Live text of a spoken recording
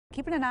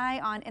Keeping an eye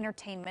on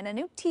entertainment, a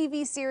new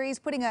TV series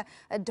putting a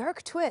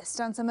dark twist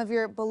on some of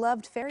your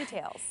beloved fairy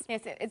tales.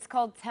 Yes, it's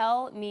called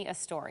Tell Me a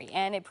Story,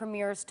 and it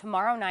premieres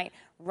tomorrow night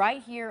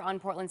right here on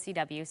Portland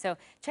CW. So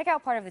check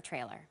out part of the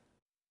trailer.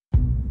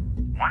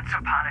 Once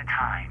upon a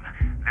time,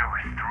 there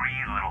were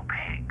three little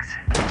pigs.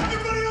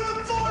 Everybody on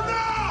the floor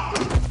now!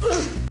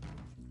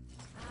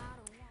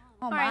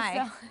 Oh All my.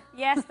 right, so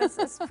yes, this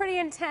is pretty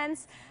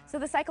intense. So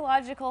the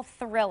psychological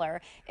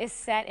thriller is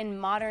set in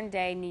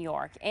modern-day New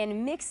York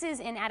and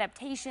mixes in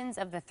adaptations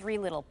of the Three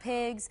Little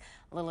Pigs,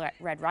 Little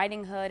Red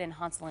Riding Hood, and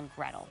Hansel and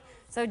Gretel.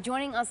 So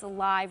joining us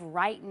live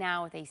right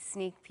now with a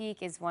sneak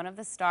peek is one of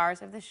the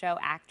stars of the show,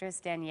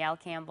 actress Danielle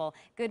Campbell.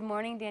 Good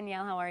morning,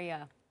 Danielle. How are you?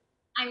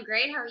 I'm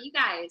great. How are you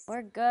guys?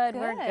 We're good.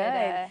 We're Good.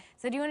 good.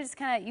 So do you want to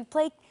just you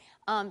play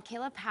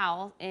Kayla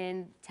Powell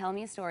in Tell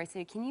Me a Story.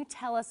 So can you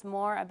tell us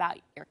more about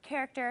your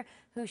character,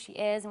 who she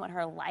is, and what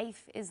her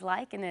life is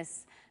like in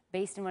this,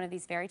 based in one of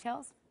these fairy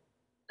tales?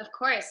 Of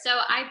course. So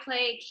I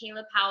play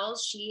Kayla Powell.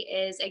 She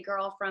is a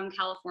girl from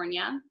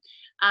California.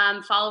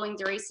 Following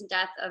the recent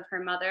death of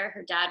her mother,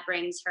 her dad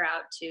brings her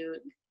out to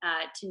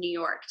New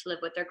York to live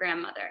with their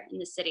grandmother in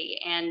the city,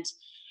 and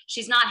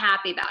she's not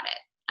happy about it.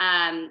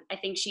 I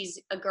think she's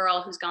a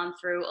girl who's gone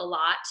through a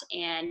lot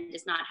and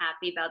is not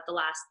happy about the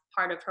last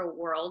part of her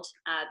world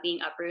being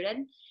uprooted.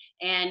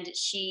 And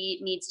she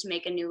needs to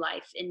make a new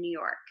life in New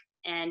York.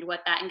 And what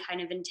that kind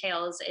of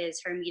entails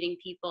is her meeting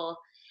people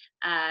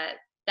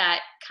that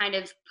kind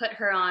of put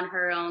her on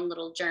her own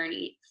little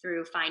journey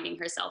through finding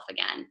herself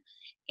again.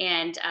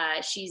 And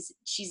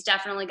she's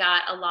definitely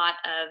got a lot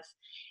of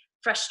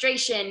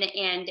frustration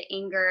and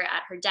anger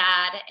at her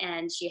dad,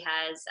 and she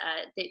has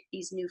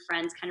these new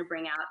friends kind of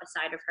bring out a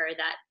side of her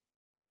that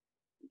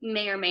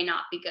may or may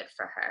not be good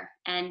for her.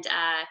 And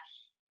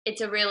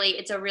it's a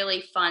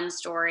really fun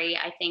story.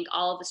 I think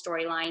all of the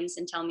storylines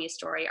in Tell Me a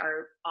Story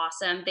are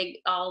awesome. They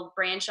all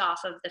branch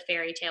off of the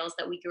fairy tales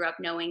that we grew up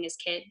knowing as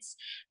kids,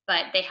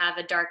 but they have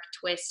a dark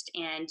twist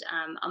and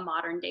a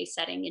modern day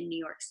setting in New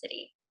York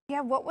City.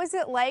 Yeah, what was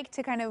it like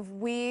to kind of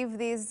weave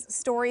these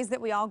stories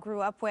that we all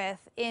grew up with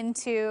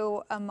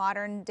into a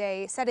modern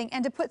day setting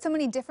and to put so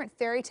many different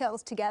fairy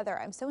tales together?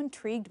 I'm so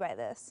intrigued by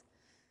this.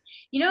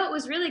 You know, it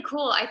was really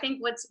cool. I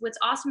think what's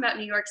awesome about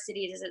New York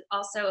City is it's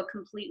also a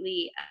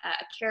completely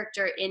a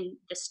character in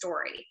the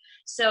story.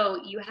 So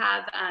you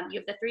have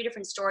the three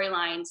different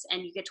storylines,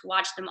 and you get to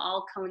watch them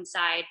all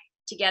coincide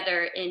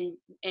together in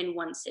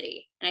one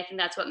city. And I think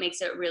that's what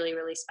makes it really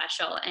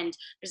special. And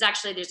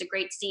there's a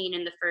great scene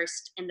in the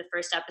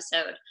first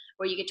episode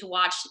where you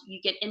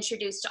get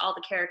introduced to all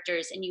the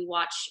characters, and you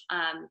watch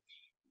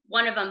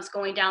one of them's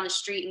going down the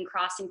street and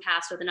crossing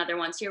paths with another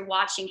one. So you're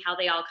watching how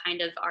they all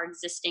kind of are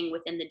existing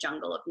within the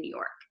jungle of New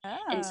York.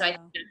 And so I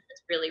think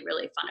that's really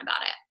fun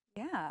about it.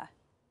 Yeah.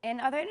 And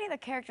are there any other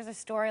characters or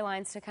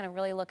storylines to kind of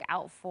really look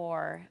out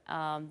for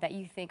that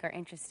you think are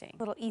interesting?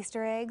 Little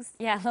Easter eggs.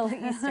 Yeah, little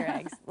Easter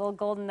eggs, little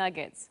golden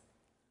nuggets.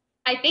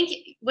 I think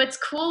what's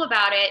cool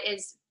about it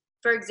is,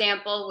 for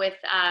example, with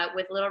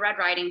Little Red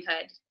Riding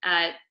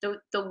Hood,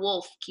 the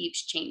wolf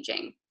keeps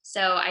changing.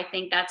 So I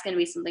think that's going to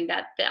be something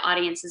that the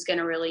audience is going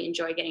to really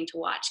enjoy getting to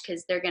watch,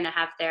 because they're going to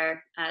have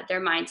their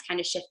minds kind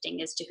of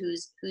shifting as to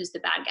who's the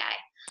bad guy.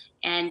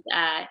 And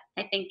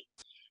I think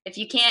if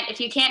you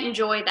can't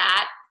enjoy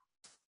that,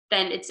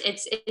 then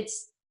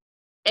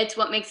it's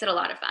what makes it a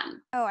lot of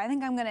fun. Oh, I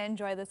think I'm going to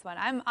enjoy this one.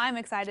 I'm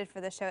excited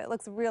for this show. It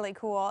looks really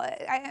cool.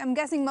 I'm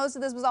guessing most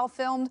of this was all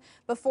filmed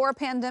before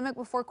pandemic,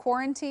 before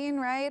quarantine,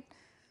 right?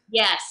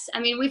 Yes, I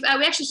mean we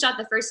actually shot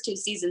the first 2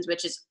 seasons,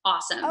 which is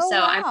awesome. Oh, so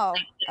wow.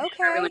 I'm excited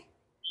for everyone to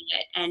see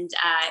it.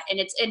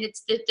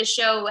 And the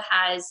show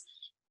has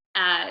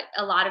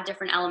a lot of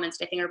different elements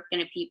that I think are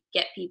going to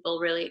get people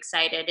really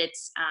excited.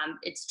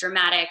 It's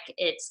dramatic.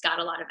 It's got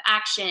a lot of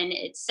action.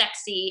 It's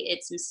sexy.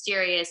 It's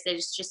mysterious.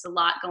 There's just a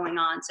lot going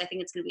on. So I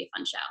think it's going to be a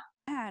fun show.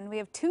 And we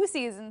have 2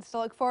 seasons to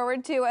look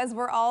forward to, as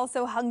we're all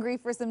so hungry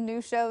for some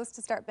new shows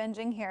to start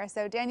binging here.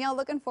 So Danielle,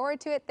 looking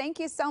forward to it. Thank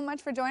you so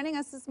much for joining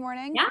us this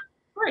morning. Yeah,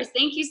 of course.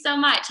 Thank you so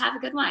much. Have a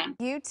good one.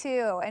 You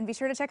too. And be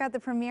sure to check out the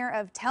premiere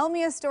of Tell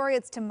Me a Story.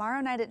 It's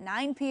tomorrow night at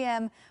 9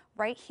 p.m.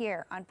 right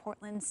here on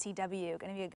Portland CW. Going to be a